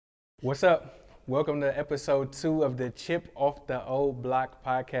What's up? Welcome to episode 2 of the Chip Off the Old Block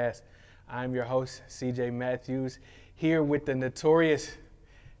podcast. I'm your host, CJ Matthews, here with the notorious,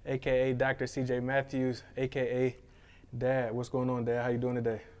 aka Dr. CJ Matthews, aka Dad. What's going on, Dad? How you doing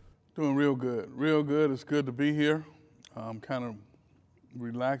today? Doing real good, real good. It's good to be here. I'm kind of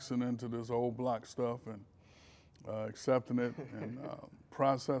relaxing into this old block stuff and accepting it and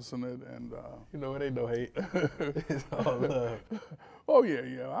processing it. And You know, it ain't no hate. It's all love. oh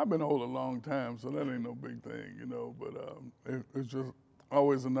yeah. I've been old a long time, so that ain't no big thing, But it's just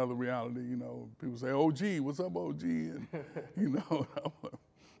always another reality, People say, "OG, what's up, OG?" And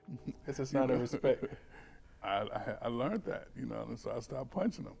It's a sign of respect. I learned that, and so I stopped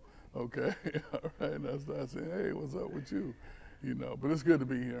punching them. Okay, all right. And I started saying, "Hey, what's up with you?" But it's good to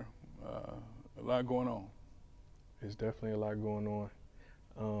be here. A lot going on. There's definitely a lot going on.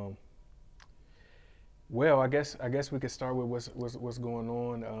 Well, I guess we could start with what's going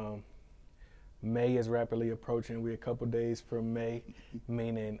on. May is rapidly approaching. We're a couple days from May,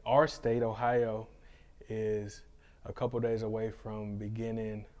 meaning our state, Ohio, is a couple days away from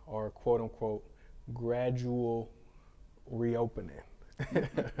beginning our quote unquote gradual reopening.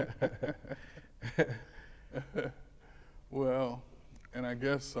 Well, and I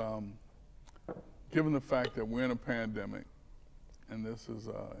guess given the fact that we're in a pandemic, and this is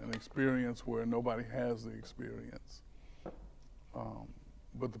an experience where nobody has the experience,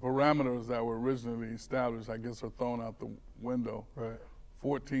 but the parameters that were originally established, I guess, are thrown out the window. Right.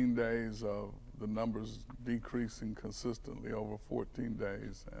 14 days of the numbers decreasing consistently over 14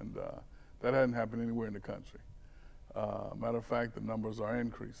 days, and that hadn't happened anywhere in the country. Matter of fact, the numbers are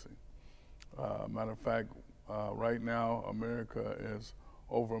increasing. Matter of fact, right now, America is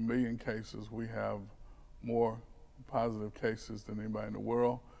over 1 million cases. We have more positive cases than anybody in the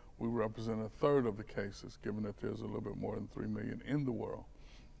world. We represent a third of the cases, given that there's a little bit more than 3 million in the world.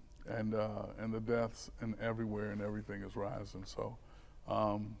 And the deaths and everywhere and everything is rising. So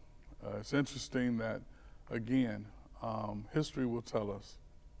it's interesting that, again, history will tell us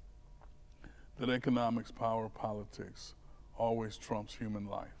that economics, power, politics always trumps human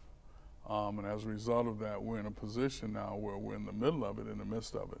life. And as a result of that, we're in a position now where we're in the middle of it, in the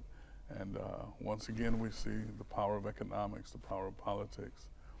midst of it. And once again, we see the power of economics, the power of politics,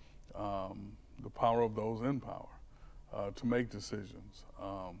 the power of those in power to make decisions.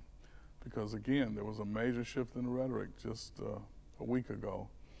 Because again, there was a major shift in the rhetoric just a week ago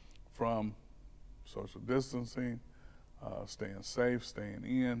from social distancing, staying safe, staying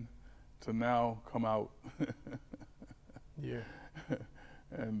in, to now come out Yeah.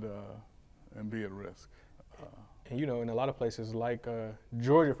 and be at risk. And in a lot of places like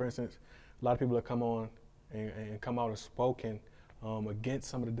Georgia, for instance, a lot of people have come on and come out and spoken against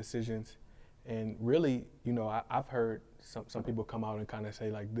some of the decisions. And really, I've heard some people come out and kind of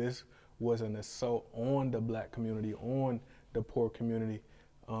say, like, this was an assault on the black community, on the poor community,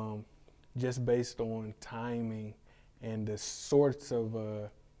 just based on timing and the sorts of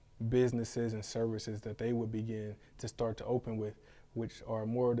businesses and services that they would begin to start to open with, which are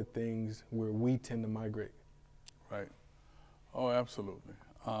more of the things where we tend to migrate. Right. Oh, absolutely.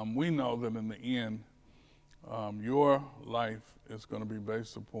 We know that in the end, your life is going to be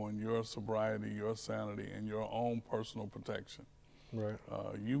based upon your sobriety, your sanity, and your own personal protection. Right.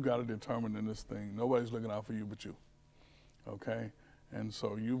 You got to determine in this thing, nobody's looking out for you but you. Okay? And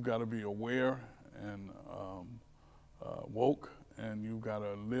so you've got to be aware and woke, and you've got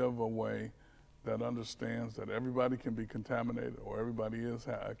to live a way that understands that everybody can be contaminated, or everybody is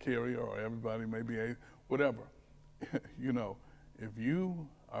a carrier, or everybody may be a whatever. If you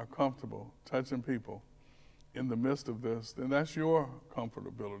are comfortable touching people in the midst of this, then that's your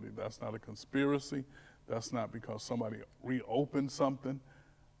comfortability. That's not a conspiracy. That's not because somebody reopened something.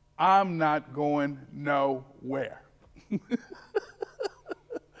 I'm not going nowhere.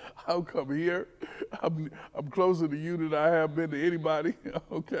 I'll come here. I'm closer to you than I have been to anybody,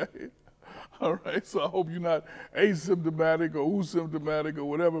 okay? All right, so I hope you're not asymptomatic or symptomatic or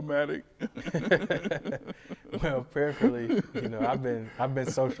whatever matic. Well, prayerfully, I've been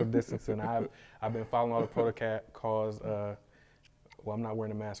social distancing. I've been following all the protocols. Well, I'm not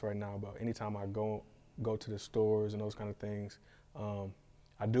wearing a mask right now, but anytime I go to the stores and those kind of things,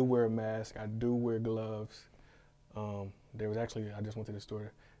 I do wear a mask. I do wear gloves. There was actually, I just went to the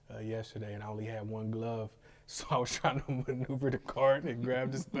store yesterday and I only had one glove, so I was trying to maneuver the cart and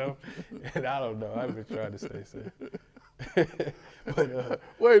grab the stuff, and I don't know. I've been trying to stay safe. But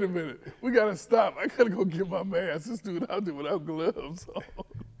wait a minute, we gotta stop. I gotta go get my mask. This dude out there without gloves on.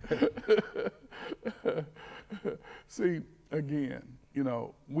 See, again,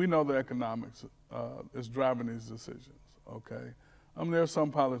 we know the economics is driving these decisions. Okay, There's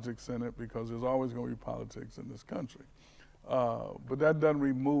some politics in it because there's always going to be politics in this country. But that doesn't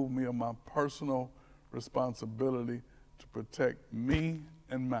remove me of my personal responsibility to protect me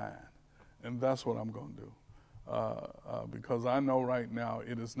and mine. And that's what I'm going to do. Because I know right now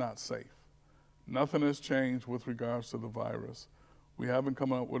it is not safe. Nothing has changed with regards to the virus. We haven't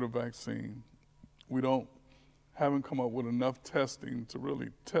come up with a vaccine. We haven't come up with enough testing to really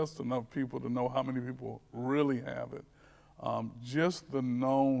test enough people to know how many people really have it. Just the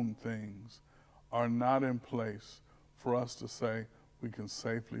known things are not in place for us to say we can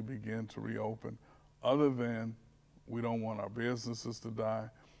safely begin to reopen, other than we don't want our businesses to die,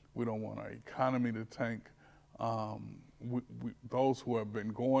 we don't want our economy to tank. Those who have been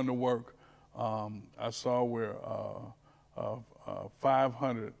going to work, I saw where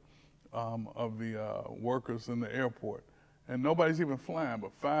 500 of the workers in the airport, and nobody's even flying,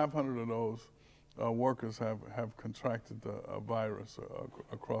 but 500 of those workers have contracted the virus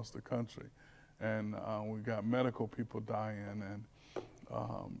across the country. And we got medical people dying, and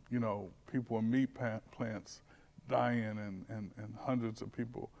people in meat plants dying, and hundreds of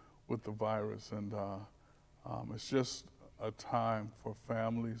people with the virus. And it's just a time for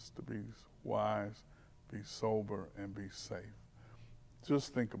families to be wise, be sober, and be safe.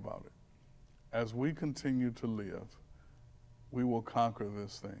 Just think about it. As we continue to live, we will conquer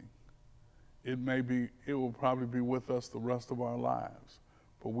this thing. It will probably be with us the rest of our lives,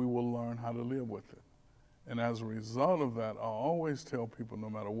 but we will learn how to live with it. And as a result of that, I always tell people, no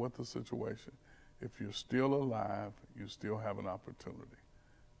matter what the situation, if you're still alive, you still have an opportunity.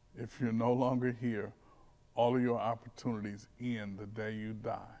 If you're no longer here, all of your opportunities end the day you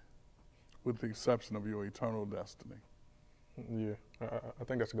die, with the exception of your eternal destiny. Yeah, I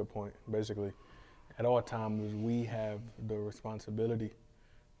think that's a good point. Basically, at all times, we have the responsibility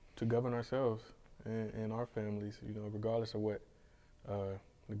to govern ourselves and our families, regardless of what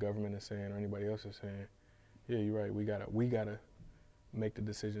the government is saying or anybody else is saying. Yeah, you're right. We gotta make the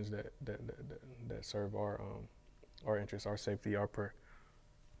decisions that serve our interests, our safety, our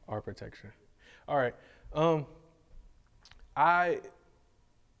protection. All right.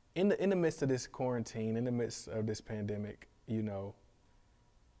 In the midst of this quarantine, in the midst of this pandemic,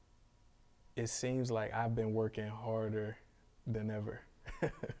 it seems like I've been working harder than ever.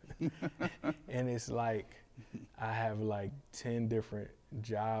 And it's like I have like 10 different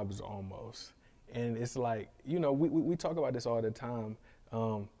jobs almost. And it's like, we talk about this all the time.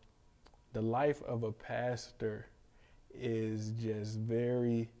 The life of a pastor is just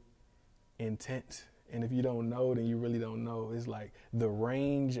very intense. And if you don't know, then you really don't know. It's like the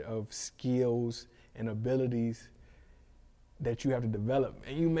range of skills and abilities that you have to develop.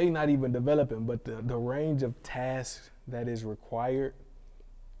 And you may not even develop them, but the range of tasks that is required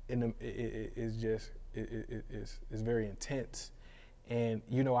is very intense. And,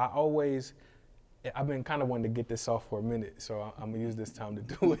 I've been kind of wanting to get this off for a minute, so I'm gonna use this time to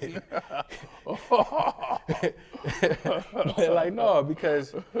do it. But no,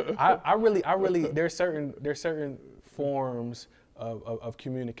 because I really, there's certain forms of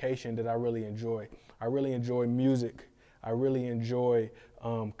communication that I really enjoy. I really enjoy music. I really enjoy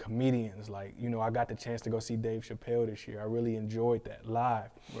comedians. I got the chance to go see Dave Chappelle this year. I really enjoyed that live.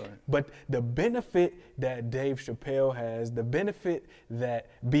 Right. But the benefit that Dave Chappelle has, the benefit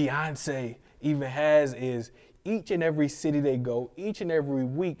that Beyonce even has, is each and every city they go, each and every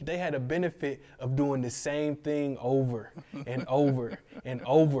week, they had a benefit of doing the same thing over and over and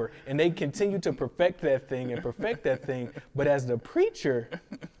over. And they continue to perfect that thing. But as the preacher,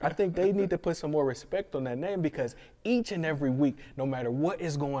 I think they need to put some more respect on that name, because each and every week, no matter what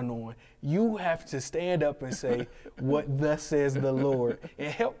is going on, you have to stand up and say, what thus says the Lord,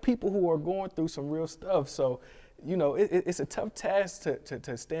 and help people who are going through some real stuff. So, it's a tough task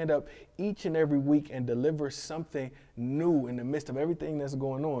to stand up each and every week and deliver something new in the midst of everything that's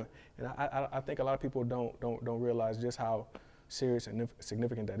going on. And I think a lot of people don't realize just how serious and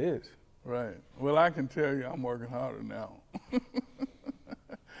significant that is. Right. Well, I can tell you I'm working harder now.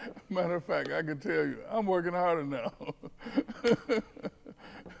 Matter of fact, I can tell you I'm working harder now.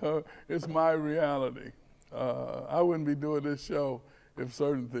 It's my reality. I wouldn't be doing this show if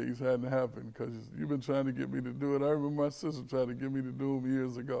certain things hadn't happened, because you've been trying to get me to do it. I remember my sister tried to get me to do them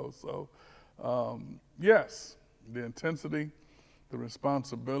years ago. So, yes, the intensity, the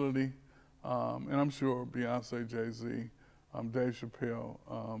responsibility, and I'm sure Beyonce, Jay-Z, Dave Chappelle,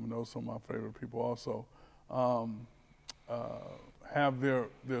 and those are some of my favorite people also, have their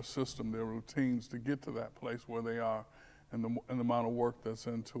system, their routines to get to that place where they are, and the amount of work that's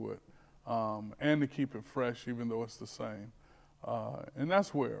into it, and to keep it fresh even though it's the same. And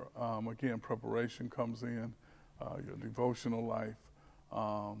that's where, again, preparation comes in. your devotional life,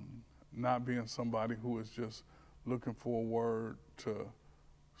 not being somebody who is just looking for a word to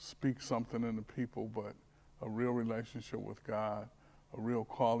speak something into people, but a real relationship with God, a real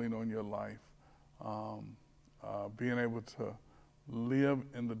calling on your life, being able to live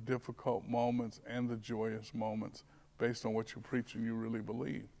in the difficult moments and the joyous moments based on what you preach and you really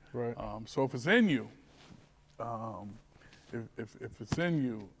believe. Right. So if it's in you, if it's in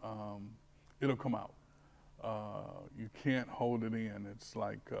you, it'll come out. You can't hold it in. It's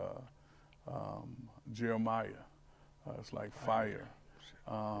like Jeremiah. It's like fire.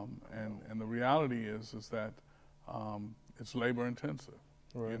 And the reality is that it's labor intensive,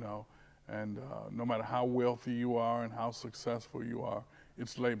 Right. you know, and no matter how wealthy you are and how successful you are,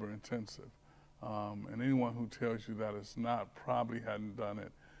 it's labor intensive. And anyone who tells you that it's not probably hadn't done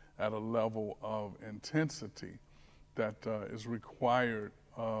it at a level of intensity that is required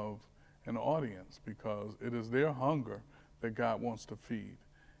of an audience, because it is their hunger that God wants to feed.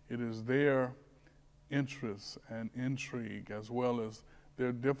 It is their interest and intrigue, as well as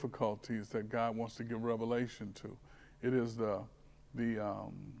their difficulties, that God wants to give revelation to. It is that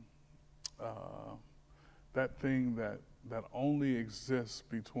thing that only exists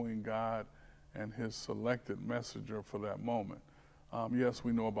between God and his selected messenger for that moment. Yes,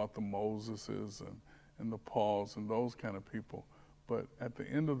 we know about the Moseses and the Pauls and those kind of people, but at the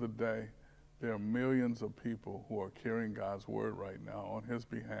end of the day, there are millions of people who are carrying God's word right now on his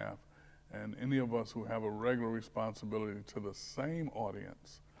behalf. And any of us who have a regular responsibility to the same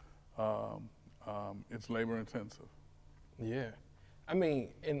audience, it's labor intensive. Yeah. I mean,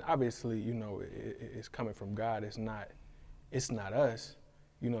 and obviously, you know, it's coming from God. It's not us.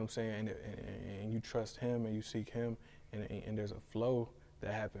 You know what I'm saying? And you trust him and you seek him, and there's a flow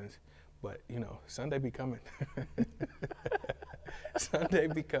that happens. But, you know, Sunday be coming. Sunday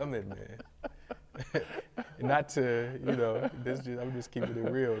be coming, man. Not to, you know, I'm just keeping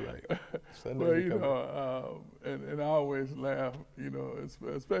it real. Like, Sunday Well, be you coming. know, and I always laugh, you know,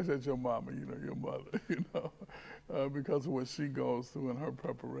 especially at your mama, you know, your mother, you know, because of what she goes through in her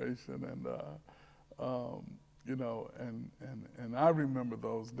preparation, and you know, and I remember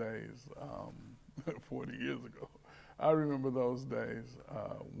those days 40 years ago. I remember those days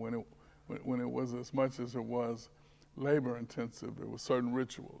when it was as much as it was labor intensive. There were certain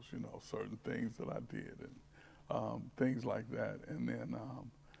rituals, you know, certain things that I did, and things like that. And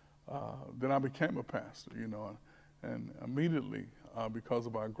then I became a pastor, you know, and immediately because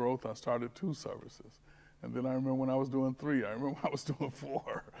of our growth, I started 2 services. And then I remember when I was doing 3. I remember when I was doing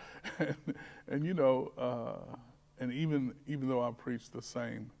 4. and you know, and even though I preached the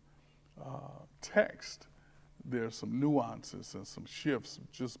same text, there's some nuances and some shifts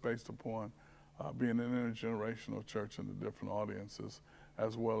just based upon being an intergenerational church and the different audiences,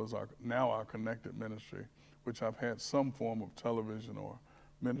 as well as our connected ministry, which I've had some form of television or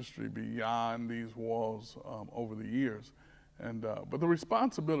ministry beyond these walls over the years. And but the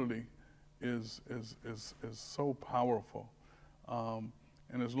responsibility is so powerful,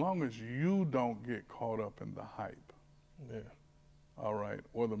 and as long as you don't get caught up in the hype, Yeah. all right,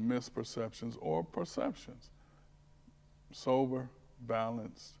 or the misperceptions or perceptions, sober,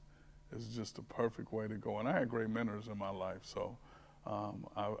 balanced is just the perfect way to go. And I had great mentors in my life, so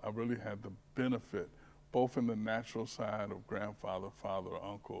I really had the benefit, both in the natural side of grandfather, father,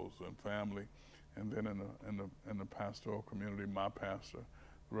 uncles, and family, and then in the pastoral community, my pastor,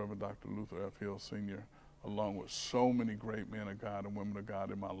 the Reverend Dr. Luther F. Hill Sr., along with so many great men of God and women of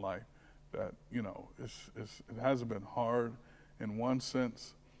God in my life, that, you know, it hasn't been hard in one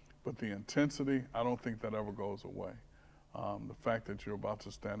sense, but the intensity, I don't think that ever goes away. The fact that you're about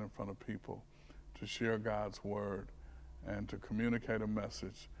to stand in front of people to share God's word and to communicate a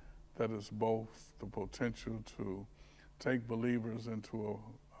message that is both the potential to take believers into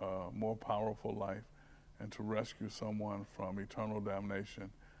a more powerful life and to rescue someone from eternal damnation.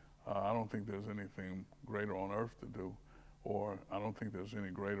 I don't think there's anything greater on earth to do, or I don't think there's any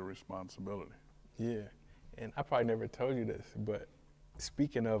greater responsibility. Yeah, and I probably never told you this, but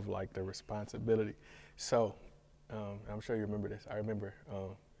speaking of like the responsibility, so I'm sure you remember this. I remember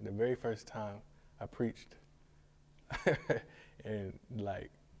the very first time I preached, and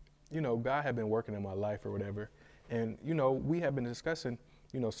like, you know, God had been working in my life or whatever, and you know, we had been discussing,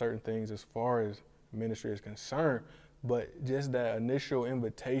 you know, certain things as far as ministry is concerned, but just that initial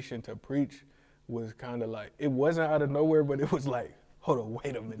invitation to preach was kind of like, it wasn't out of nowhere, but it was like, hold on,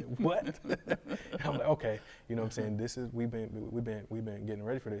 wait a minute, what? I'm like, okay, you know what I'm saying? This is, we've been getting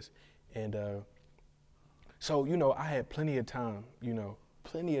ready for this. And so, you know, I had plenty of time, you know,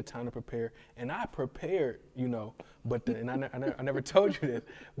 plenty of time to prepare, and I prepared, you know, but I never told you this,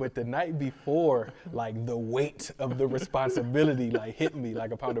 but the night before, like the weight of the responsibility like hit me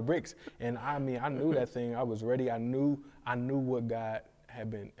like a pound of bricks, and I mean I knew that thing. I was ready. I knew what God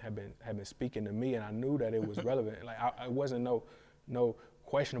had been speaking to me, and I knew that it was relevant. Like I wasn't no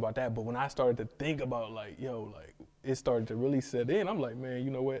question about that. But when I started to think about like it started to really set in. I'm like, man,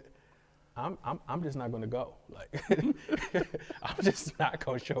 you know what? I'm just not gonna go. Like I'm just not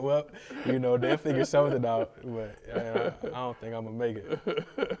gonna show up. You know, they'll figure something out, but I don't think I'm gonna make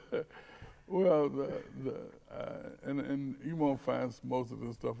it. Well, and you won't find most of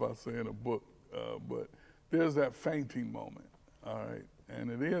the stuff I say in a book, but there's that fainting moment, all right, and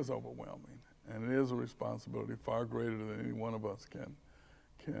it is overwhelming, and it is a responsibility far greater than any one of us can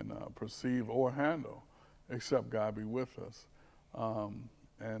perceive or handle, except God be with us.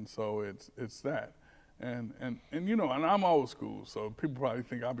 And so it's that, and you know, and I'm old school, so people probably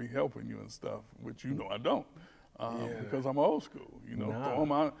think I'll be helping you and stuff, which you know I don't, because I'm old school. You know, Nah. throw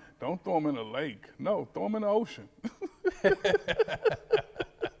them out, don't throw them in a lake. No, throw them in the ocean.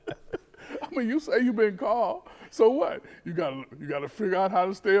 I mean, you say you've been called, so what? You gotta figure out how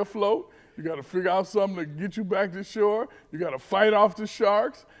to stay afloat. You gotta figure out something to get you back to shore. You gotta fight off the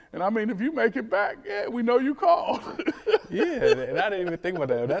sharks. And I mean, if you make it back, yeah, we know you called. Yeah, and I didn't even think about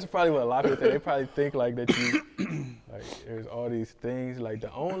that. That's probably what a lot of people think. They probably think like that you, like there's all these things. Like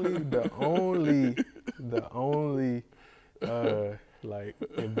the only like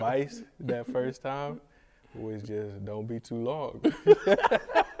advice that first time was just don't be too long.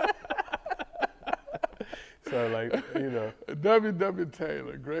 So like, you know. W.W.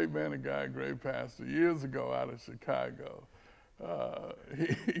 Taylor, great man of God, great pastor, years ago out of Chicago,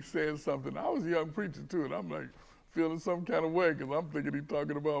 he said something. I was a young preacher too, and I'm like feeling some kind of way because I'm thinking he's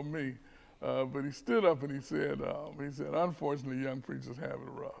talking about me. But he stood up and he said, unfortunately, young preachers have it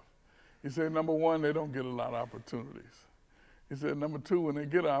rough. He said, number one, they don't get a lot of opportunities. He said, number two, when they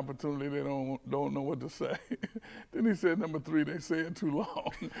get an opportunity, they don't know what to say. Then he said, number three, they say it too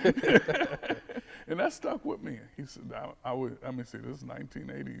long. And that stuck with me. He said, let me see, this is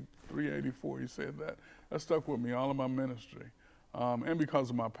 1983, 84, he said that. That stuck with me all of my ministry. And because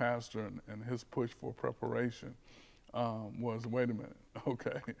of my pastor and his push for preparation was, wait a minute,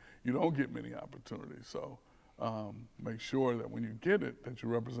 okay, you don't get many opportunities. So make sure that when you get it, that you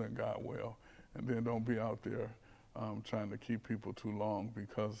represent God well, and then don't be out there trying to keep people too long,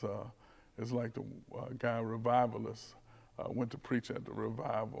 because it's like the guy revivalist went to preach at the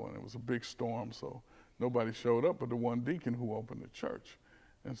revival, and it was a big storm, so nobody showed up but the one deacon who opened the church.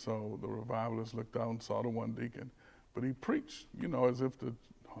 And so the revivalist looked out and saw the one deacon, but he preached, you know, as if the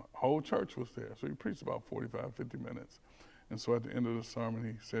whole church was there. So he preached about 45, 50 minutes. And so at the end of the sermon,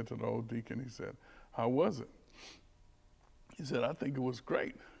 he said to the old deacon, he said, how was it? He said, I think it was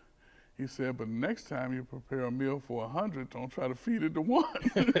great. He said, but next time you prepare a meal for 100, don't try to feed it to one.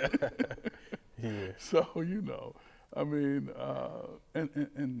 Yeah. So, you know, I mean,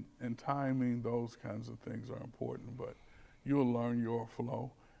 and timing, those kinds of things are important, but you'll learn your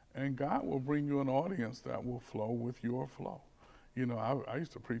flow, and God will bring you an audience that will flow with your flow. You know, I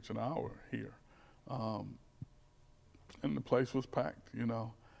used to preach an hour here, and the place was packed, you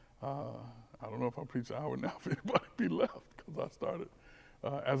know. I don't know if I preach an hour now, if anybody be left, because I started.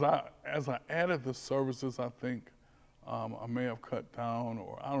 As I added the services, I think I may have cut down,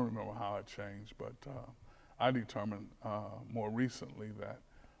 or I don't remember how it changed, but I determined more recently that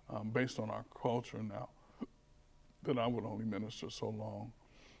based on our culture now, that I would only minister so long.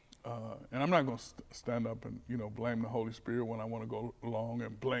 And I'm not going to stand up and, you know, blame the Holy Spirit when I want to go long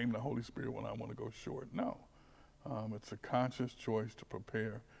and blame the Holy Spirit when I want to go short. No. It's a conscious choice to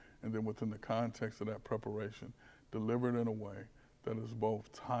prepare, and then within the context of that preparation, deliver it in a way that is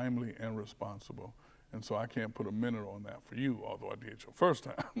both timely and responsible. And so I can't put a minute on that for you, although I did your first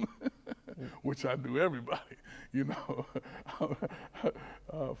time, which I do everybody, you know.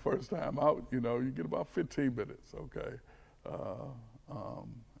 First time out, you know, you get about 15 minutes, okay?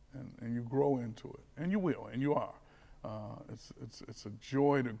 And you grow into it, and you will, and you are. It's a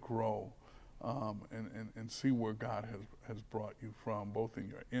joy to grow and see where God has brought you from, both in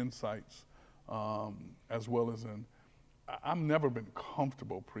your insights as well as in, I've never been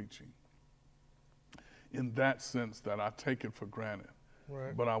comfortable preaching in that sense that I take it for granted.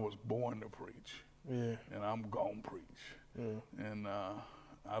 Right. But I was born to preach. Yeah. And I'm gonna preach. Yeah. And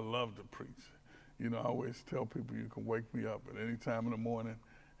I love to preach. You know, I always tell people you can wake me up at any time in the morning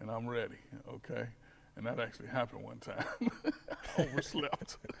and I'm ready, okay? And that actually happened one time. I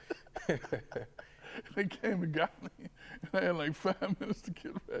overslept. They came and got me, and I had like 5 minutes to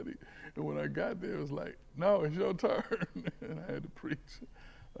get ready. And when I got there, it was like, no, it's your turn, and I had to preach.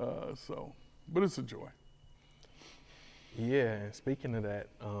 But it's a joy. Yeah, and speaking of that,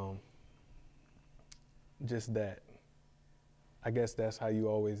 just that, I guess that's how you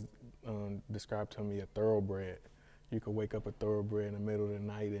always describe to me a thoroughbred. You could wake up a thoroughbred in the middle of the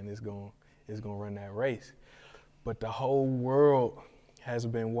night and it's gonna run that race. But the whole world has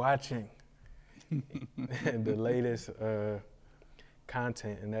been watching the latest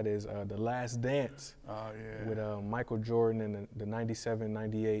content, and that is The Last Dance with Michael Jordan and the 97,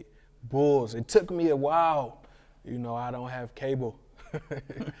 98 Bulls. It took me a while. You know, I don't have cable.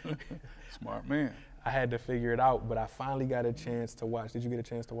 Smart man. I had to figure it out, but I finally got a chance to watch. Did you get a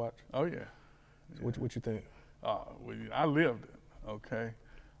chance to watch? Oh, yeah. What you think? Well, I lived it, okay?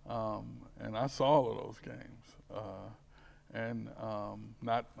 And I saw all of those games. I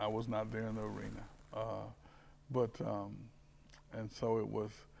was not there in the arena. And so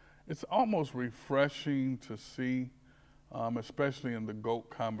it's almost refreshing to see, especially in the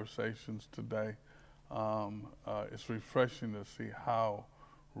GOAT conversations today. It's refreshing to see how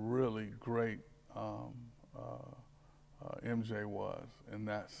really great MJ was in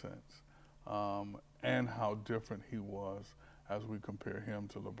that sense, and how different he was as we compare him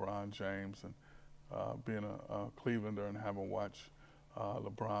to LeBron James. And being a Clevelander and having watched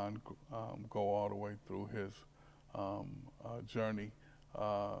LeBron go all the way through his journey.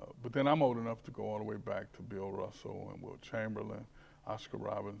 But then I'm old enough to go all the way back to Bill Russell and Wilt Chamberlain, Oscar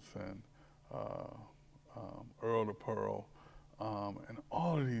Robertson, Earl the Pearl, and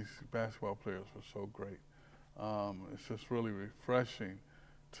all of these basketball players were so great. It's just really refreshing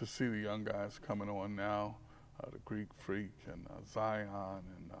to see the young guys coming on now, the Greek Freak and Zion,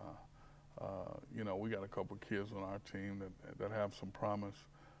 and we got a couple kids on our team that have some promise.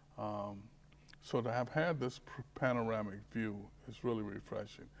 So to have had this panoramic view is really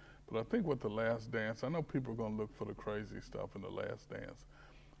refreshing. But I think with The Last Dance, I know people are going to look for the crazy stuff in The Last Dance,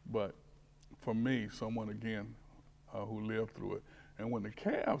 but for me, someone again who lived through it, and when the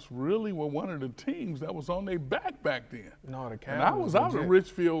Cavs really were one of the teams that was on their back then. No, the Cavs. And I was out of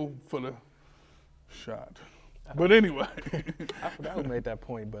Richfield for the shot. But anyway. I forgot who made that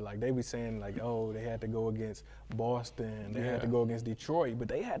point, but like they be saying like, oh, they had to go against Boston, they had to go against Detroit, but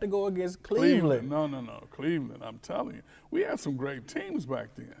they had to go against Cleveland. No, Cleveland, I'm telling you. We had some great teams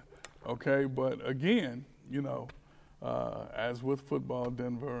back then, okay? But again, as with football,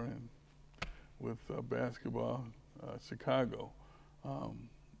 Denver, and with basketball, Chicago,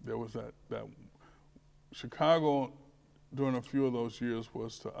 there was that Chicago during a few of those years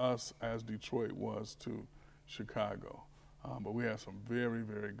was to us as Detroit was to Chicago. But we had some very,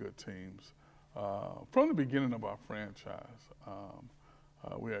 very good teams. From the beginning of our franchise,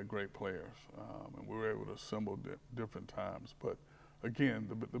 we had great players, and we were able to assemble different times. But again,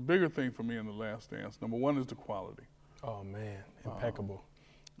 the bigger thing for me in The Last Dance, number one, is the quality. Oh man, impeccable.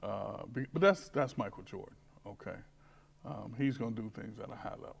 But that's Michael Jordan, okay? He's gonna do things at a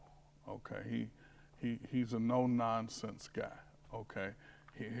high level, okay? He's a no-nonsense guy, okay?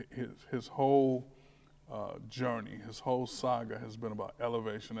 His whole journey, his whole saga has been about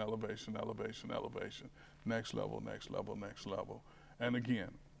elevation, next level. And again,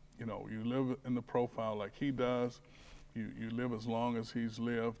 you live in the profile like he does, you live as long as he's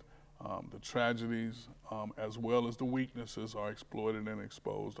lived. The tragedies as well as the weaknesses are exploited and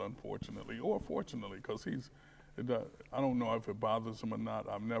exposed, unfortunately, or fortunately, because I don't know if it bothers him or not.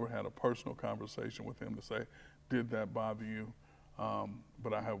 I've never had a personal conversation with him to say, did that bother you?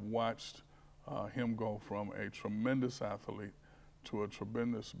 But I have watched him go from a tremendous athlete to a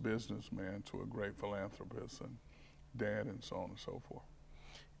tremendous businessman to a great philanthropist and dad and so on and so forth.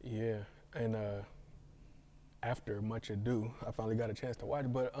 Yeah, and after much ado, I finally got a chance to watch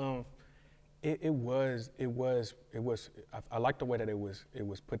it. But I like the way that it was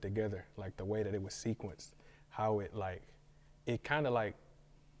put together, like the way that it was sequenced, how it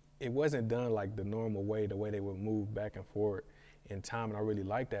wasn't done like the normal way, the way they would move back and forward in time, and I really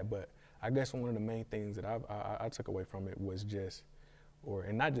like that. But I guess one of the main things that I took away from it was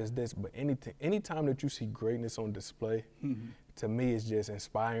and not just this, but any time that you see greatness on display, to me it's just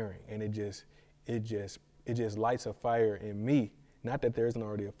inspiring, and it just lights a fire in me. Not that there isn't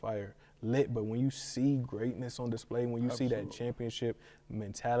already a fire lit, but when you see greatness on display, when you see that championship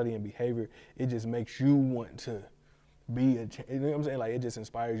mentality and behavior, it just makes you want to be you know what I'm saying? Like, it just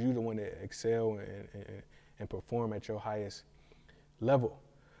inspires you to want to excel and perform at your highest level.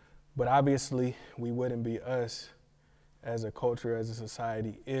 But obviously, we wouldn't be us as a culture, as a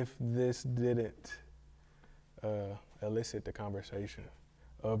society, if this didn't elicit the conversation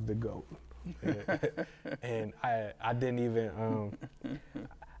of the GOAT. And I didn't even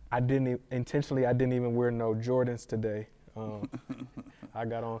intentionally I didn't even wear no Jordans today. I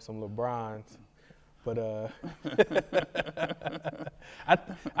got on some LeBrons, but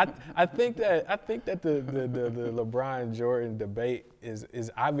I think that the LeBron Jordan debate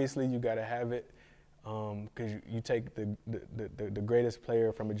is obviously you got to have it because you take the greatest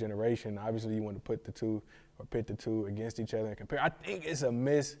player from a generation. Obviously, you want to put the two or pit the two against each other and compare. I think it's a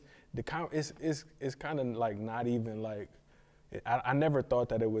miss. It's kind of like not even like I never thought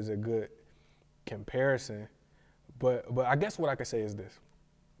that it was a good comparison, but I guess what I could say is this.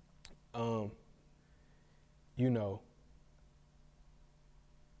 You know,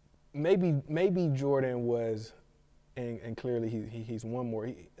 maybe Jordan was, and clearly he's one more,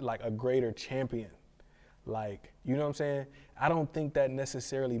 like a greater champion. Like, you know what I'm saying? I don't think that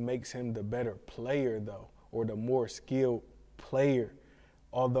necessarily makes him the better player though, or the more skilled player.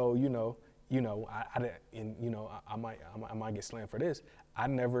 Although, I might get slammed for this. I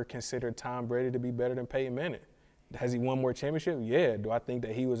never considered Tom Brady to be better than Peyton Manning. Has he won more championship? Yeah. Do I think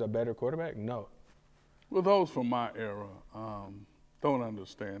that he was a better quarterback? No. Well, those from my era don't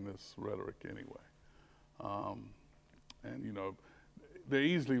understand this rhetoric anyway. And, they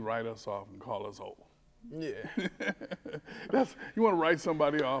easily write us off and call us old. Yeah. You want to write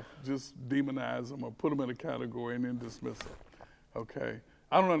somebody off, just demonize them or put them in a category and then dismiss them. Okay?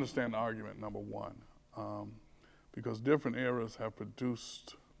 I don't understand the argument, number one, because different eras have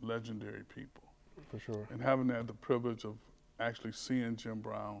produced legendary people. For sure. And having had the privilege of actually seeing Jim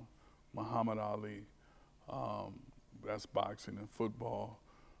Brown, Muhammad Ali, that's boxing and football,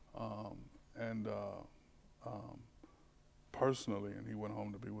 and personally, and he went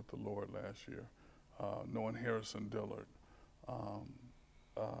home to be with the Lord last year, knowing Harrison Dillard,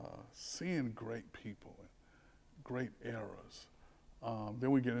 seeing great people, great eras. Then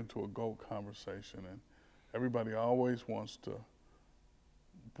we get into a GOAT conversation, and everybody always wants to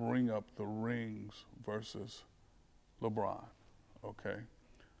bring up the rings versus LeBron, okay?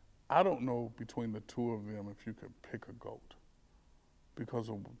 I don't know between the two of them if you could pick a GOAT because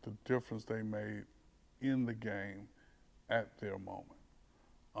of the difference they made in the game at their moment.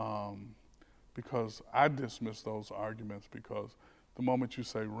 Because I dismiss those arguments because the moment you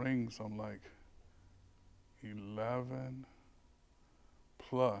say rings, I'm like, 11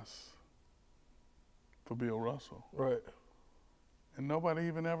 plus for Bill Russell. Right. And nobody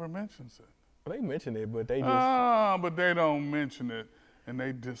even ever mentions it. Well, they mention it, but they just... But they don't mention it, and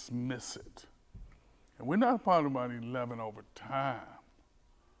they dismiss it. And we're not talking about 11 over time.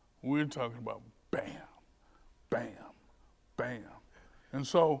 We're talking about bam, bam, bam. And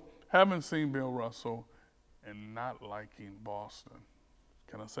so, having seen Bill Russell and not liking Boston,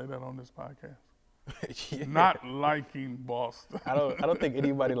 can I say that on this podcast? Yeah. Not liking Boston. I don't think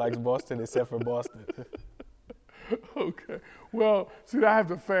anybody likes Boston except for Boston. Okay. Well, see, I have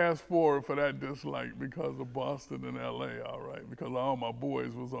to fast forward for that dislike because of Boston and LA, all right? Because all my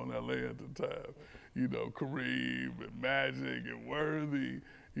boys was on LA at the time. Kareem and Magic and Worthy,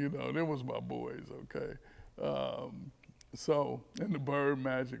 them was my boys, okay? And the Bird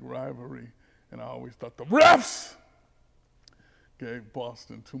Magic rivalry, and I always thought the refs gave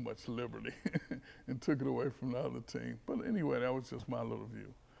Boston too much liberty and took it away from the other team. But anyway, that was just my little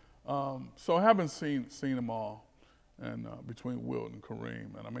view. So having seen them all, and between Wilt and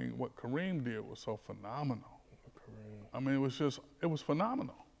Kareem, and I mean, what Kareem did was so phenomenal. I mean, it was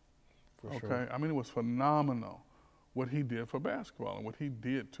phenomenal. For sure. I mean, it was phenomenal what he did for basketball and what he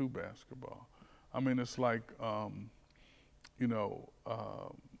did to basketball. I mean, it's like, the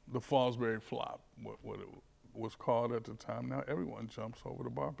Fosbury flop, what it was called at the time. Now everyone jumps over the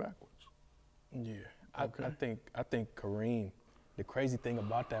bar backwards. Yeah, Okay. I think Kareem. The crazy thing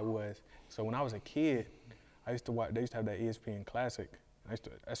about that was, so when I was a kid, I used to watch. They used to have that ESPN Classic.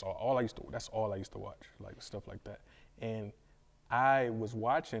 That's all I used to watch, like stuff like that. And I was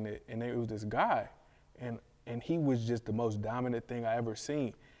watching it, and it was this guy, and he was just the most dominant thing I ever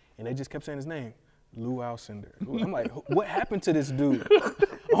seen. And they just kept saying his name, Lou Alcindor. I'm like, what happened to this dude?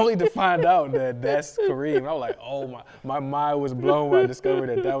 Only to find out that that's Kareem. I was like, oh my mind was blown when I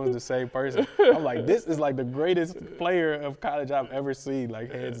discovered that was the same person. I'm like, this is like the greatest player of college I've ever seen,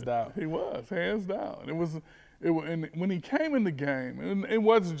 like hands down. He was, hands down. And when he came in the game, and it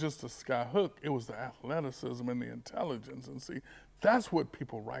wasn't just a sky hook, it was the athleticism and the intelligence. And see, that's what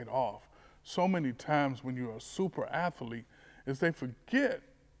people write off so many times when you're a super athlete, is they forget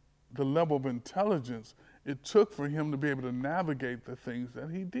the level of intelligence it took for him to be able to navigate the things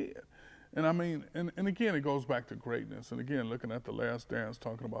that he did. And I mean, and again, it goes back to greatness. And again, looking at The Last Dance,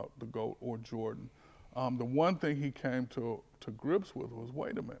 talking about the GOAT or Jordan, the one thing he came to grips with was,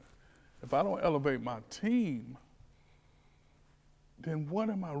 wait a minute, if I don't elevate my team, then what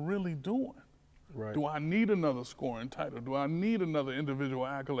am I really doing? Right. Do I need another scoring title? Do I need another individual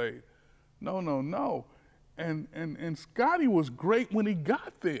accolade? No, no, no. And Scotty was great when he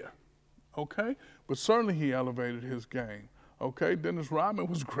got there, okay? But certainly he elevated his game, okay? Dennis Rodman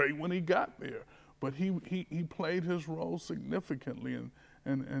was great when he got there, but he played his role significantly,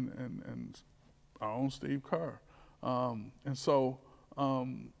 and our own Steve Kerr. And so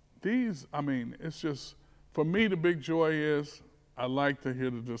these, I mean, it's just, for me, the big joy is I like to hear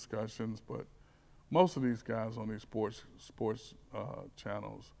the discussions, but most of these guys on these sports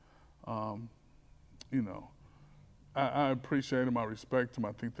channels, you know, I appreciate them, I respect them,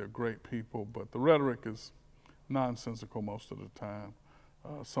 I think they're great people, but the rhetoric is nonsensical most of the time.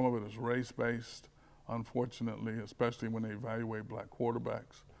 Some of it is race-based, unfortunately, especially when they evaluate black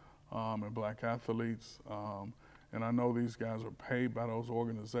quarterbacks and black athletes. And I know these guys are paid by those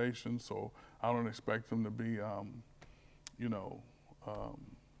organizations, so I don't expect them to be, you know,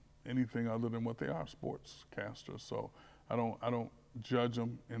 anything other than what they are, sportscasters. So I don't judge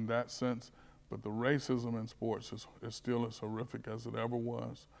them in that sense, but the racism in sports is still as horrific as it ever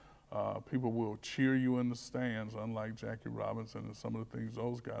was. People will cheer you in the stands, unlike Jackie Robinson and some of the things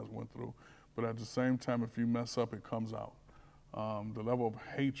those guys went through. But at the same time, if you mess up, it comes out. The level of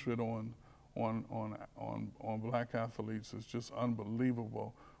hatred on black athletes is just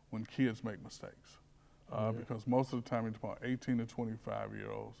unbelievable when kids make mistakes. Because most of the time it's about 18 to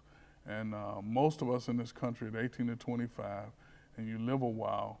 25-year-olds. And most of us in this country at 18 to 25, and you live a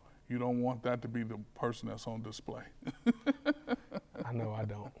while, you don't want that to be the person that's on display. I know I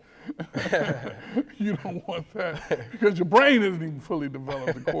don't. You don't want that because your brain isn't even fully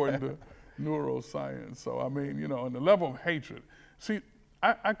developed according to neuroscience. So, I mean, you know, and the level of hatred. See,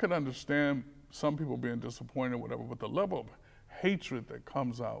 I could understand some people being disappointed or whatever, but the level of hatred that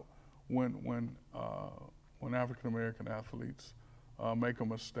comes out when African American athletes make a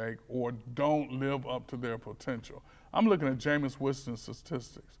mistake or don't live up to their potential. I'm looking at Jameis Winston's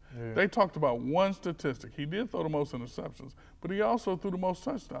statistics. Yeah. They talked about one statistic. He did throw the most interceptions, but he also threw the most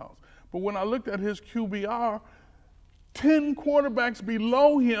touchdowns. But when I looked at his QBR, 10 quarterbacks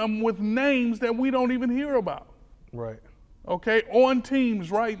below him with names that we don't even hear about. Right. Okay, on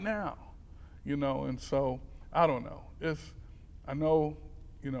teams right now. You know, and so, I don't know. I know,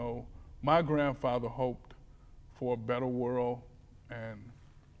 you know, my grandfather hoped for a better world, and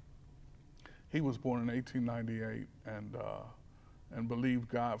he was born in 1898 and believed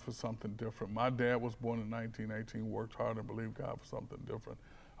God for something different. My dad was born in 1918, worked hard and believed God for something different.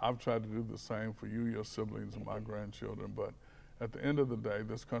 I've tried to do the same for you, your siblings, and my grandchildren, but at the end of the day,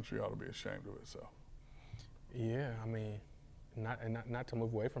 this country ought to be ashamed of itself. Yeah, I mean, not to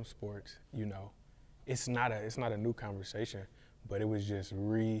move away from sports, you know, it's not a new conversation, but it was just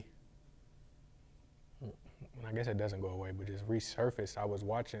I guess it doesn't go away, but just resurfaced. I was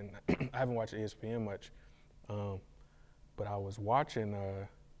watching, I haven't watched ESPN much, but I was watching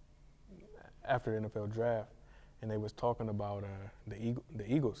after the NFL draft, and they was talking about the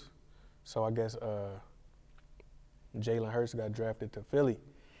Eagles. So I guess Jalen Hurts got drafted to Philly,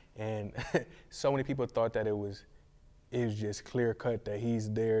 and so many people thought that it was just clear cut that he's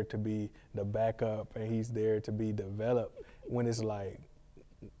there to be the backup and he's there to be developed, when it's like,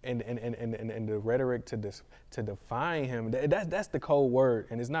 and the rhetoric to define him, that's the cold word,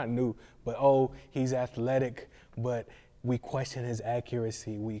 and it's not new, but he's athletic, but we question his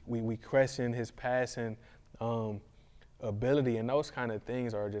accuracy, we question his passing ability, and those kind of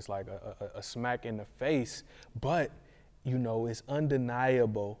things are just like a smack in the face, but you know, it's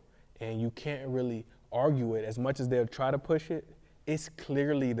undeniable, and you can't really argue it as much as they'll try to push it. It's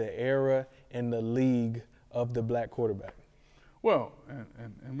clearly the era and the league of the black quarterback. Well,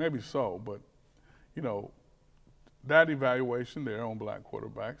 and maybe so, but, you know, that evaluation there on black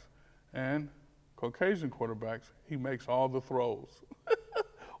quarterbacks and Caucasian quarterbacks, he makes all the throws.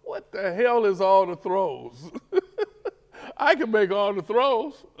 What the hell is all the throws? I can make all the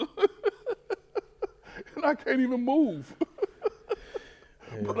throws, and I can't even move,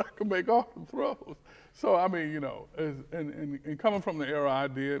 but I can make all the throws. So, I mean, you know, and coming from the era I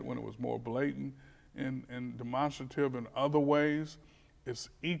did when it was more blatant, and demonstrative in other ways, it's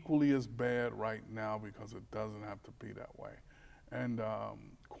equally as bad right now because it doesn't have to be that way. And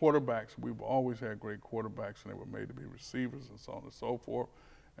quarterbacks, we've always had great quarterbacks, and they were made to be receivers and so on and so forth.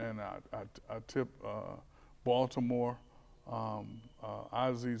 And I tip Baltimore.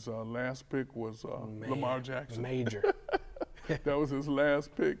 Ozzy's last pick was Lamar Jackson. Major. That was his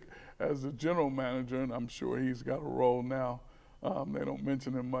last pick as the general manager, and I'm sure he's got a role now. They don't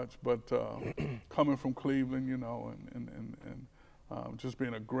mention him much, but coming from Cleveland, you know, and just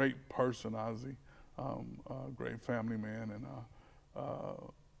being a great person, Ozzie, a great family man, and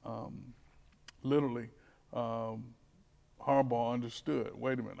literally, Harbaugh understood,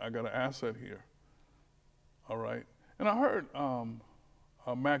 wait a minute, I got an asset here, all right? And I heard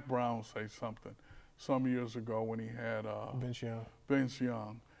Mac Brown say something some years ago when he had Vince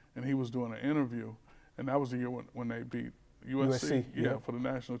Young, and he was doing an interview, and that was the year when they beat USC, for the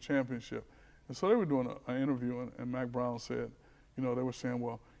national championship. And so they were doing an interview, and Mac Brown said, they were saying,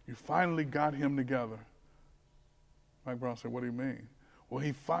 well, you finally got him together. Mac Brown said, what do you mean? Well,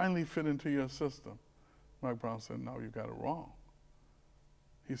 he finally fit into your system. Mac Brown said, no, you got it wrong.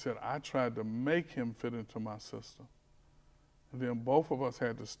 He said, I tried to make him fit into my system. And then both of us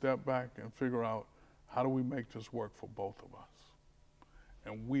had to step back and figure out, how do we make this work for both of us?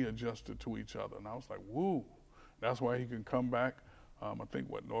 And we adjusted to each other. And I was like, woo. That's why he can come back, I think,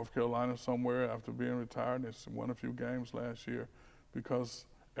 North Carolina somewhere after being retired. He's won a few games last year because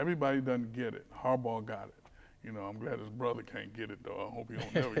everybody doesn't get it. Harbaugh got it. I'm glad his brother can't get it, though. I hope he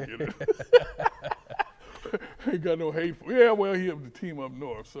don't never get it. He got no hate for. Yeah, well, he have the team up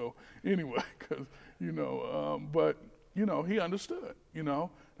north. So anyway, because but he understood.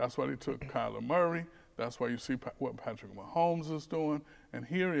 That's why they took Kyler Murray. That's why you see what Patrick Mahomes is doing. And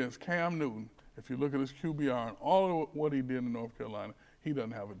here is Cam Newton. If you look at his QBR and all of what he did in North Carolina, he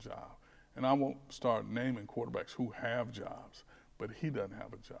doesn't have a job. And I won't start naming quarterbacks who have jobs, but he doesn't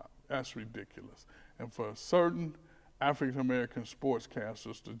have a job. That's ridiculous. And for certain African-American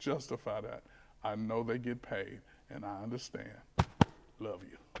sportscasters to justify that, I know they get paid, and I understand. Love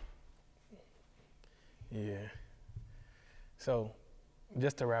you. Yeah. So,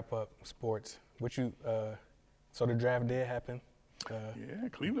 just to wrap up sports, so the draft did happen. Yeah,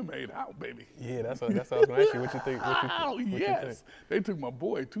 Cleveland made out, baby. Yeah, that's what I was going to ask you. What you think? Yes, they took my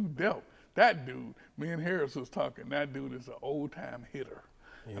boy, Too Delp. That dude, me and Harris was talking, that dude is an old-time hitter.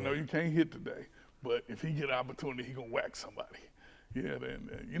 Yeah. I know you can't hit today, but if he get an opportunity, he going to whack somebody. Yeah,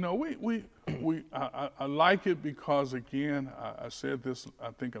 I like it because, again, I said this,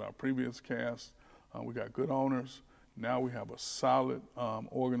 I think, in our previous cast. We got good owners. Now we have a solid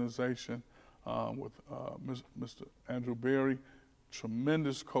organization with Mr. Andrew Berry,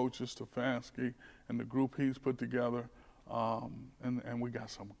 tremendous coaches, Stefanski, and the group he's put together. And we got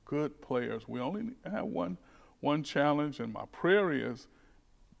some good players. We only have one challenge, and my prayer is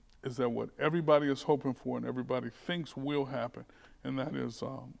that what everybody is hoping for and everybody thinks will happen, and that is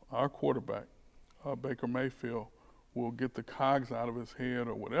our quarterback, Baker Mayfield, will get the cogs out of his head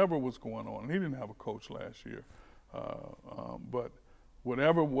or whatever was going on. And he didn't have a coach last year. But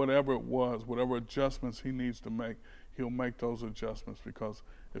whatever it was, whatever adjustments he needs to make, he'll make those adjustments, because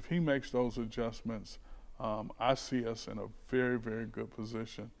if he makes those adjustments, I see us in a very, very good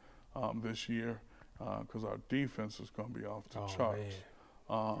position this year, because our defense is going to be off the charts.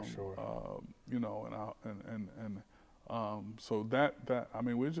 For sure. So you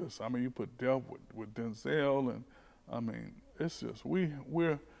put Delp with Denzel, and it's just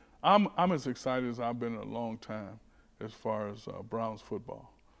I'm as excited as I've been in a long time as far as Browns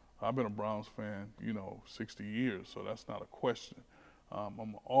football. I've been a Browns fan, 60 years, so that's not a question.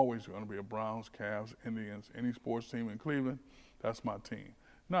 I'm always going to be a Browns, Cavs, Indians, any sports team in Cleveland, that's my team.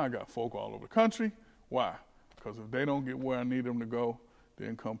 Now I got folk all over the country. Why? Because if they don't get where I need them to go,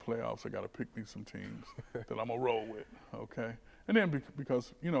 then come playoffs, I got to pick me some teams that I'm going to roll with, okay? And then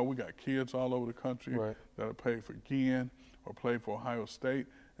because, we got kids all over the country that have played for Guian or played for Ohio State,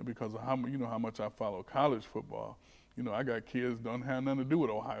 and because of how much I follow college football, I got kids that don't have nothing to do with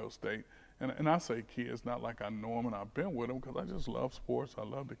Ohio State. And I say kids, not like I know them and I've been with them, because I just love sports. I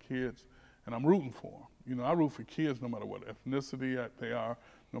love the kids, and I'm rooting for them. I root for kids no matter what ethnicity they are,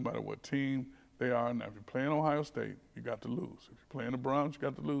 no matter what team they are. And if you're playing Ohio State, you got to lose. If you're playing the Browns, you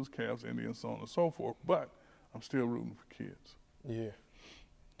got to lose. Cavs, Indians, so on and so forth. But I'm still rooting for kids. Yeah,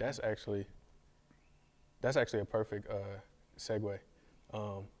 that's actually a perfect segue.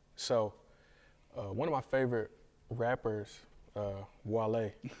 So one of my favorite rappers,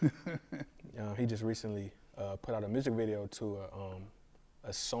 Wale, he just recently put out a music video to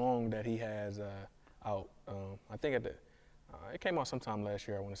a song that he has out. I think it came out sometime last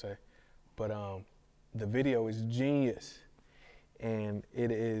year, I want to say. But the video is genius, and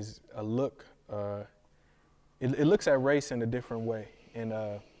it is a look. It looks at race in a different way. And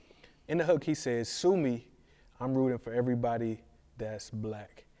in the hook, he says, "Sue me, I'm rooting for everybody that's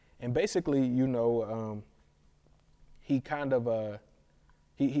black." And basically, he kind of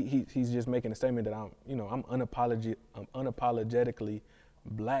he's just making a statement that I'm unapologetically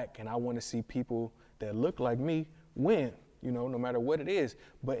black, and I want to see people that look like me win, no matter what it is.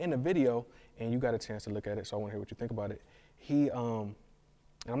 But in the video, and you got a chance to look at it, so I want to hear what you think about it. he and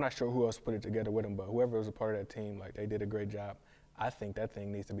I'm not sure who else put it together with him, but whoever was a part of that team, like they did a great job. I think that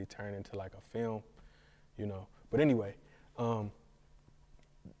thing needs to be turned into like a film, you know. But anyway,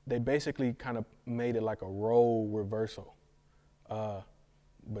 they basically kind of made it like a role reversal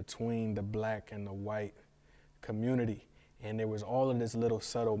between the black and the white community, and there was all of this little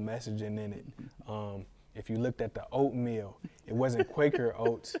subtle messaging in it. If you looked at the oatmeal, it wasn't Quaker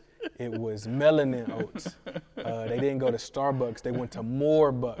oats, it was melanin oats. They didn't go to Starbucks, they went to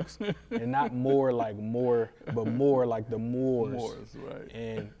More Bucks, and not more like more, but more like the Moors. Moors, right.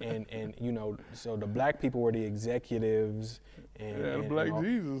 And you know, so the black people were the executives. And the Black all,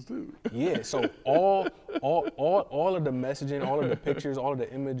 Jesus too. yeah, so all of the messaging, all of the pictures, all of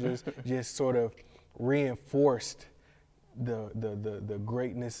the images just sort of reinforced the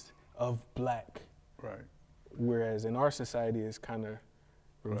greatness of black. Right. Whereas in our society, it's kind of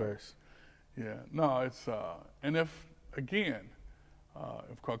reverse. Right. Yeah. No, it's and if again,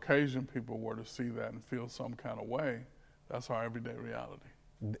 if Caucasian people were to see that and feel some kind of way, that's our everyday reality.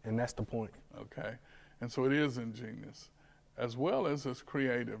 And that's the point. Okay. And so it is ingenious, as well as it's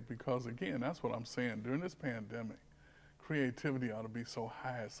creative, because again, that's what I'm saying. During this pandemic, creativity ought to be so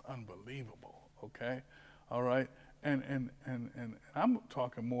high it's unbelievable. Okay. All right. And I'm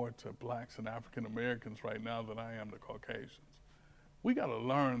talking more to blacks and African Americans right now than I am to Caucasians. We got to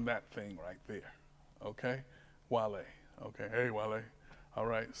learn that thing right there, okay? Wale, okay, hey Wale, all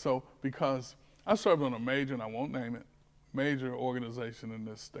right. So because I served on a major, and I won't name it, major organization in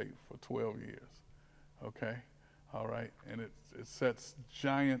this state for 12 years, okay? All right, and it sets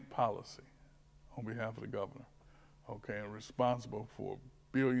giant policy on behalf of the governor, okay, and responsible for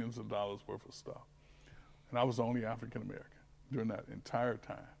billions of dollars worth of stuff. And I was the only African American during that entire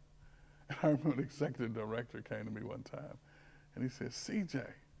time. And I remember the executive director came to me one time and he said, CJ,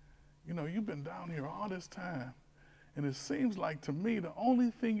 you know, you've been down here all this time, and it seems like to me the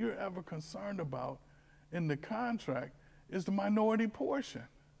only thing you're ever concerned about in the contract is the minority portion.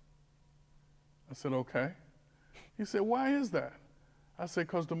 I said, okay. He said, why is that? I said,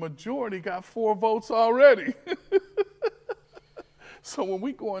 because the majority got 4 votes already. So when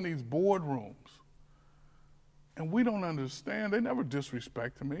we go in these boardrooms, and we don't understand, they never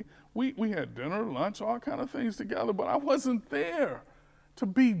disrespected me. We had dinner, lunch, all kind of things together, but I wasn't there to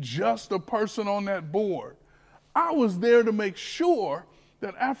be just a person on that board. I was there to make sure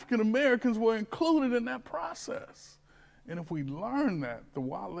that African Americans were included in that process. And if we learn that, the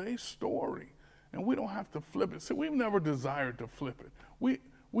Wale story, and we don't have to flip it. See, we've never desired to flip it.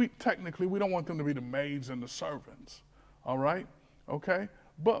 We technically, we don't want them to be the maids and the servants, all right? Okay?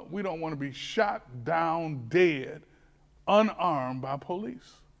 But we don't want to be shot down dead, unarmed by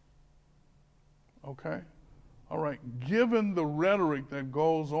police. Okay? All right. Given the rhetoric that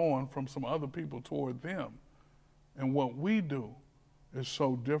goes on from some other people toward them, and what we do is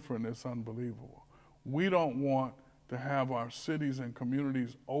so different, it's unbelievable. We don't want to have our cities and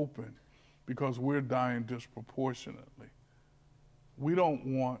communities open because we're dying disproportionately. We don't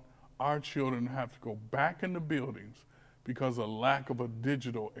want our children to have to go back in the buildings because of lack of a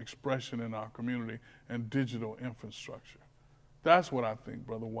digital expression in our community and digital infrastructure. That's what I think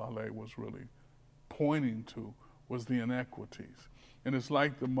Brother Wale was really pointing to, was the inequities. And it's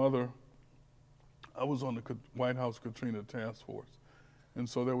like the mother, I was on the White House Katrina Task Force, and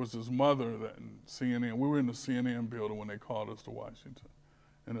so there was this mother that in CNN, we were in the CNN building when they called us to Washington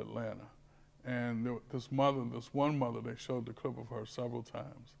in Atlanta. And this one mother, they showed the clip of her several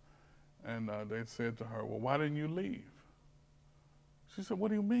times, and they said to her, well, why didn't you leave? She said, what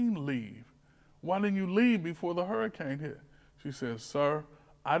do you mean leave? Why didn't you leave before the hurricane hit? She said, sir,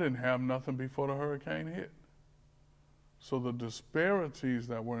 I didn't have nothing before the hurricane hit. So the disparities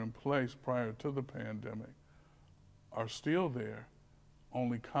that were in place prior to the pandemic are still there,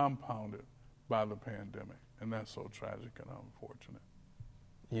 only compounded by the pandemic. And that's so tragic and unfortunate.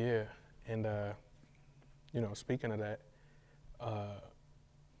 Yeah, and you know, speaking of that,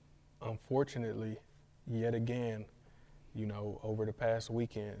 unfortunately, yet again, you know, over the past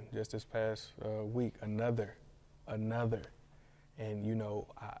weekend, just this past week, another, and you know,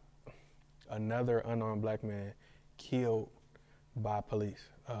 another unarmed black man killed by police.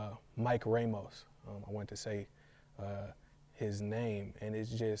 Mike Ramos, I want to say his name, and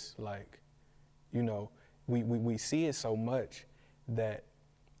it's just like, you know, we see it so much that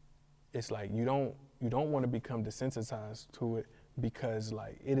it's like you don't want to become desensitized to it because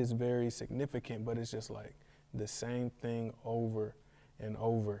like it is very significant, but it's just like the same thing over and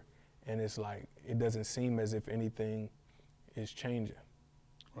over, and it's like it doesn't seem as if anything is changing.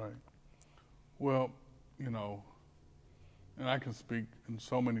 Right. Well, you know, and I can speak in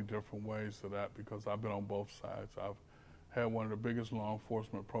so many different ways to that because I've been on both sides. had one of the biggest law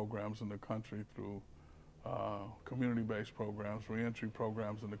enforcement programs in the country through community-based programs, reentry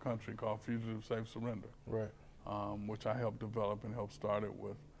programs in the country called Fugitive Safe Surrender, Right. which I helped develop and helped start it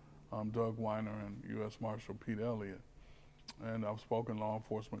with Doug Weiner and U.S. Marshal Pete Elliott. And I've spoken law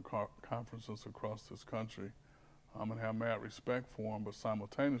enforcement conferences across this country and have mad respect for them, but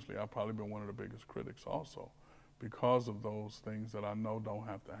simultaneously I've probably been one of the biggest critics also because of those things that I know don't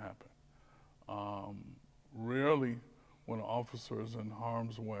have to happen. Rarely when an officer is in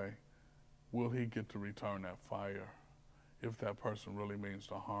harm's way will he get to return that fire if that person really means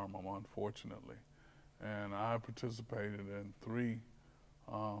to harm them, unfortunately. And I participated in 3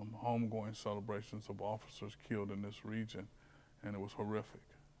 homegoing celebrations of officers killed in this region, and it was horrific.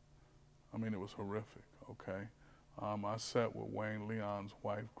 I mean, it was horrific, okay? I sat with Wayne Leon's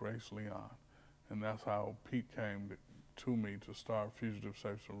wife, Grace Leon, and that's how Pete came to me to start Fugitive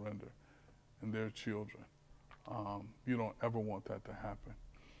Safe Surrender and their children. You don't ever want that to happen.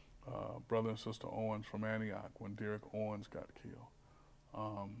 Brother and Sister Owens from Antioch, when Derek Owens got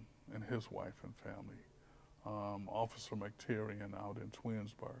killed, and his wife and family. Officer McTerrian out in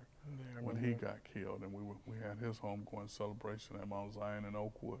Twinsburg when he got killed, and we had his homegoing celebration at Mount Zion in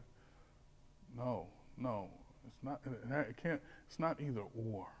Oakwood. No, it's not. It can't. It's not either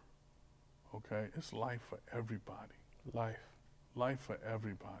or. Okay, it's life for everybody. Life for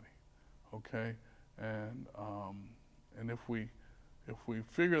everybody. Okay, and if we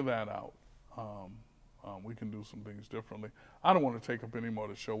figure that out, we can do some things differently. I don't want to take up any more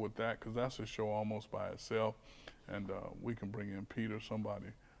of the show with that because that's a show almost by itself, and we can bring in Pete or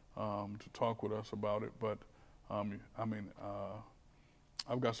somebody to talk with us about it. But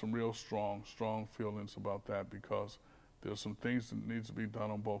I've got some real strong feelings about that because there's some things that needs to be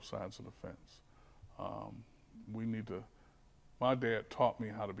done on both sides of the fence. We need to. My dad taught me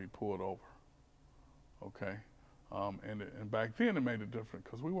how to be pulled over. Okay. And back then it made a difference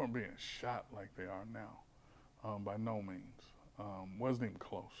because we weren't being shot like they are now, by no means. Wasn't even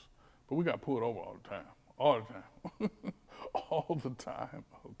close. But we got pulled over all the time, all the time,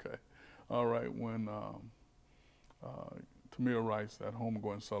 okay. All right, when Tamir writes that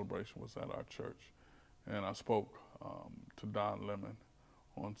homegoing celebration was at our church, and I spoke to Don Lemon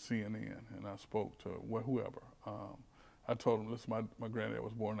on CNN, and I spoke to whoever. I told him, listen, my granddad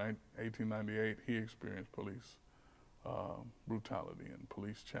was born in 1898. He experienced police brutality and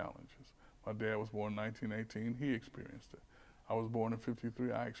police challenges. My dad was born in 1918. He experienced it. I was born in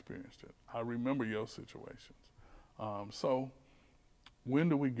 53. I experienced it. I remember your situations. So when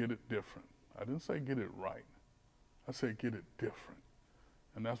do we get it different? I didn't say get it right. I said get it different.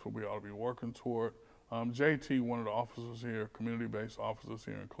 And that's what we ought to be working toward. JT, one of the officers here, community-based officers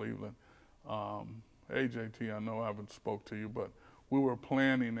here in Cleveland. Hey, JT, I know I haven't spoke to you, but we were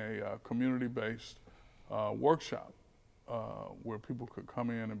planning a community-based workshop where people could come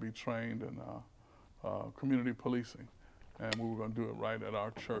in and be trained in community policing. And we were going to do it right at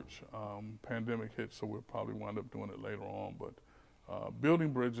our church. Pandemic hit, so we'll probably wind up doing it later on. But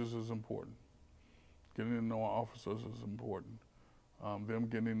building bridges is important. Getting to know our officers is important. Them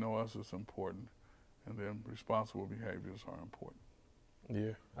getting to know us is important. And then responsible behaviors are important.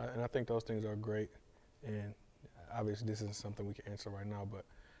 Yeah, and I think those things are great. And obviously this isn't something we can answer right now, but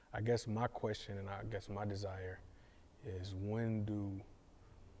I guess my question and I guess my desire is when do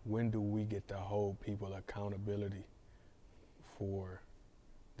we get to hold people accountability for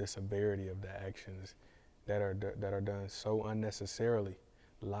the severity of the actions that are done so unnecessarily?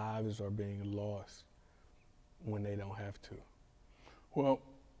 Lives are being lost when they don't have to. Well,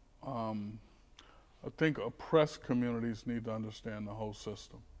 I think oppressed communities need to understand the whole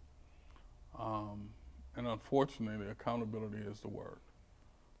system. And unfortunately, accountability is the word,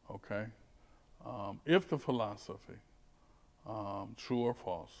 okay? If the philosophy, true or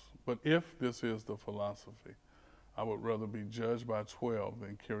false, but if this is the philosophy, I would rather be judged by 12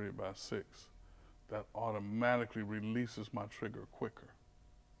 than carried by 6. That automatically releases my trigger quicker.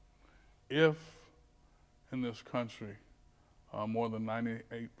 If in this country, more than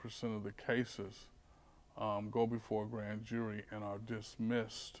 98% of the cases go before a grand jury and are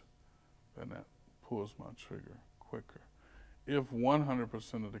dismissed, then that pulls my trigger quicker. If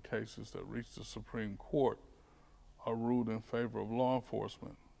 100% of the cases that reach the Supreme Court are ruled in favor of law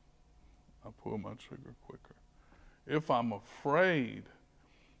enforcement, I pull my trigger quicker. If I'm afraid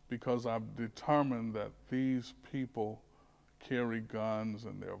because I've determined that these people carry guns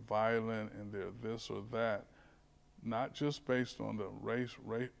and they're violent and they're this or that, not just based on the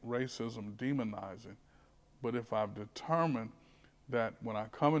racism demonizing, but if I've determined that when I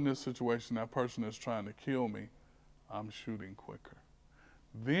come in this situation, that person is trying to kill me, I'm shooting quicker.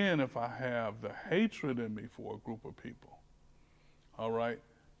 Then if I have the hatred in me for a group of people, all right,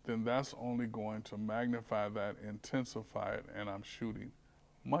 then that's only going to magnify that, intensify it, and I'm shooting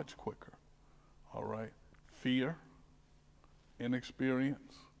much quicker, all right? Fear,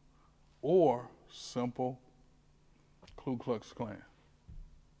 inexperience, or simple Ku Klux Klan.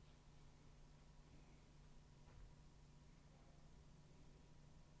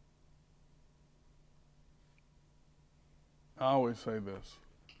 I always say this.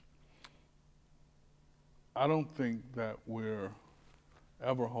 I don't think that we're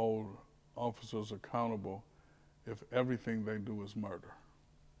ever hold officers accountable if everything they do is murder.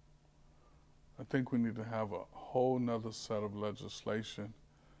 I think we need to have a whole nother set of legislation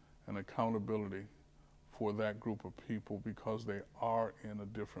and accountability for that group of people because they are in a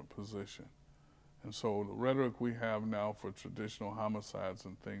different position. And so the rhetoric we have now for traditional homicides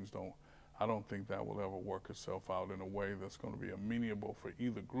and things I don't think that will ever work itself out in a way that's going to be amenable for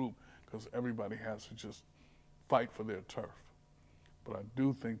either group because everybody has to just fight for their turf. But I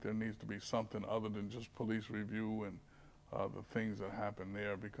do think there needs to be something other than just police review and the things that happen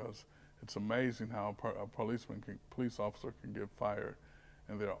there because it's amazing how a police officer can get fired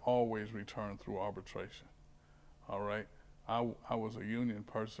and they're always returned through arbitration. All right? I was a union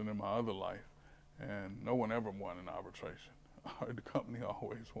person in my other life and no one ever won in arbitration. The company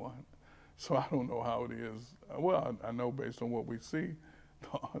always won. So I don't know how it is. Well, I know based on what we see,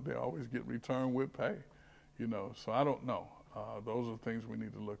 they always get returned with pay, you know. So I don't know. Those are things we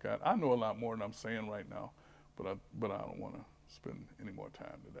need to look at. I know a lot more than I'm saying right now, but I don't want to spend any more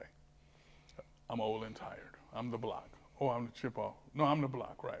time today. I'm old and tired. I'm the block. Oh, I'm the chip off. No, I'm the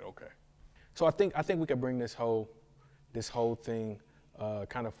block. Right. Okay. So I think we could bring this whole thing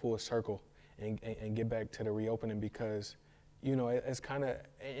kind of full circle and get back to the reopening because, you know, it's kind of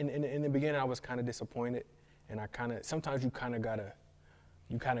in the beginning I was kind of disappointed, and sometimes you kind of gotta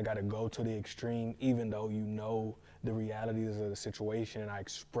go to the extreme even though you know the realities of the situation. And I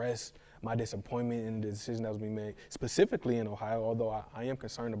expressed my disappointment in the decision that was being made specifically in Ohio, although I am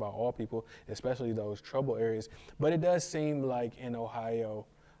concerned about all people, especially those trouble areas. But it does seem like in Ohio,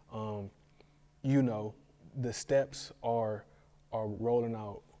 you know, the steps are rolling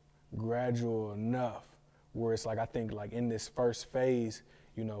out gradual enough where it's like, I think like in this first phase,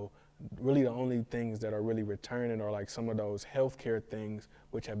 you know, really the only things that are really returning are like some of those healthcare things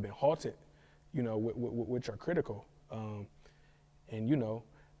which have been halted, you know, which are critical. And you know,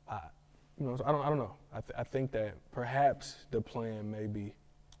 so I don't know. I think that perhaps the plan may be.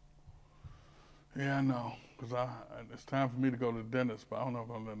 Yeah, I know, because it's time for me to go to the dentist, but I don't know if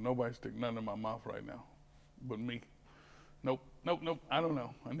I'm letting nobody stick nothing in my mouth right now, but me. Nope. I don't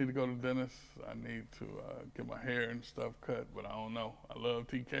know. I need to go to the dentist. I need to get my hair and stuff cut, but I don't know. I love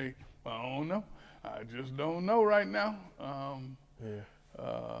TK, but I don't know. I just don't know right now. I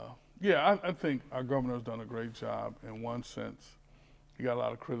think our governor's done a great job in one sense. He got a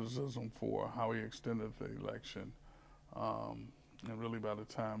lot of criticism for how he extended the election, and really by the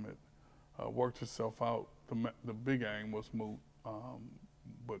time it worked itself out, the big aim was moot,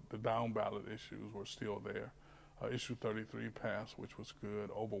 but the down ballot issues were still there. Issue 33 passed, which was good,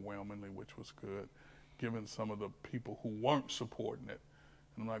 overwhelmingly, which was good, given some of the people who weren't supporting it.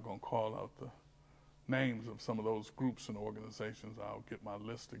 And I'm not going to call out the names of some of those groups and organizations. I'll get my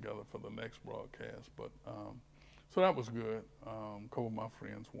list together for the next broadcast. But so that was good. A couple of my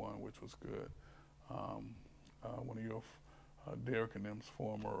friends won, which was good. One of your, Derek and them's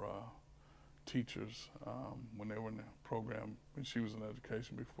former teachers, when they were in the program, when she was in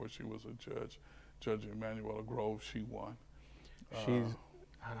education before she was a judge, Judge Emanuela Grove, she won. She's,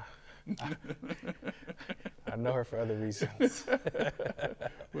 I know her for other reasons.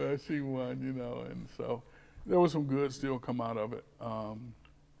 Well, she won, you know, and so there was some good still come out of it.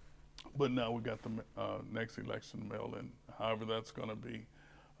 But now we got the next election mail in, however that's going to be.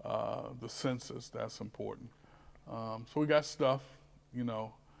 The census, that's important. So we got stuff, you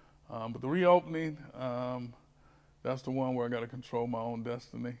know, but the reopening, that's the one where I got to control my own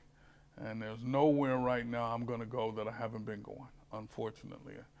destiny. And there's nowhere right now I'm going to go that I haven't been going,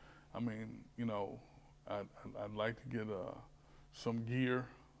 unfortunately. I mean, you know, I'd like to get some gear,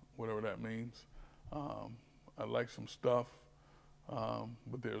 whatever that means. I'd like some stuff,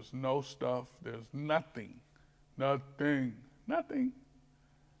 but there's no stuff. There's nothing. Hey, nothing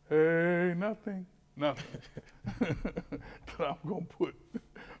that I'm going to put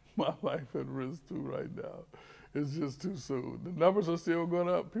my life at risk to right now. It's just too soon. The numbers are still going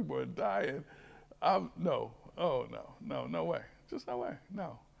up. People are dying. No way. Just no way,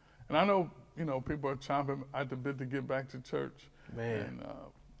 no. And I know, you know, people are chomping at the bit to get back to church. Man. And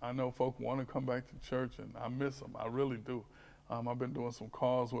I know folk want to come back to church, and I miss them. I really do. I've been doing some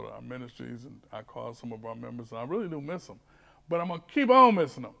calls with our ministries, and I call some of our members, and I really do miss them. but I'm going to keep on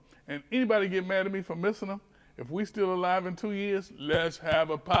missing them. And anybody get mad at me for missing them, if we still alive in 2 years, let's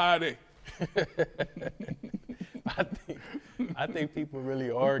have a party. I think people really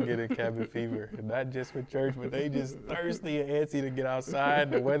are getting cabin fever, not just for church, but they just thirsty and antsy to get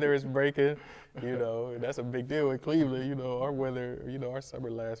outside. The weather is breaking, and that's a big deal in Cleveland. Our weather, our summer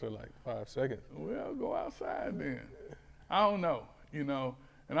lasts for like 5 seconds. Well, go outside then. I don't know,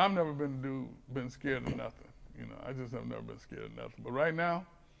 and I've never been scared of nothing. I just have never been scared of nothing. But right now,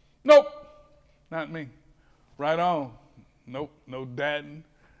 nope, not me. Right on. Nope, no dadding.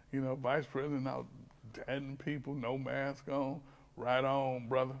 Vice President out dadding people, no mask on. Right on,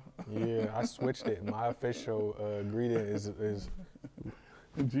 brother. Yeah, I switched it. My official greeting is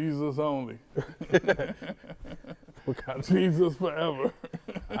Jesus only. Jesus forever.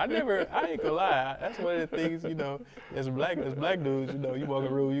 I ain't gonna lie. That's one of the things, as black dudes, you walk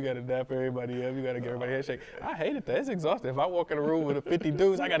in a room, you gotta dap everybody up, you gotta give everybody a handshake. I hated that. It's exhausting. If I walk in a room with 50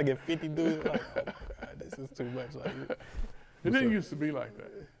 dudes, I gotta get 50 dudes. Like, oh God, this is too much. It didn't used to be like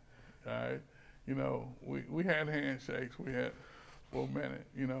that. All right. We had handshakes. We had for a minute.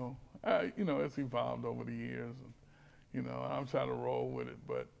 It's evolved over the years, and I'm trying to roll with it.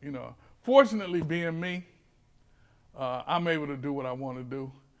 But fortunately, being me, I'm able to do what I want to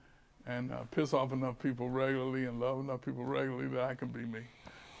do, and piss off enough people regularly and love enough people regularly that I can be me.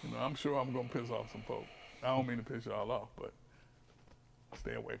 I'm sure I'm gonna piss off some folks. I don't mean to piss y'all off, but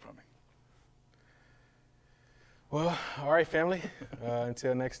stay away from me. Well, all right, family.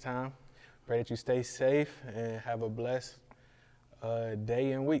 Until next time, pray that you stay safe and have a blessed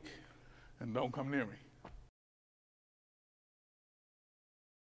day and week. And don't come near me.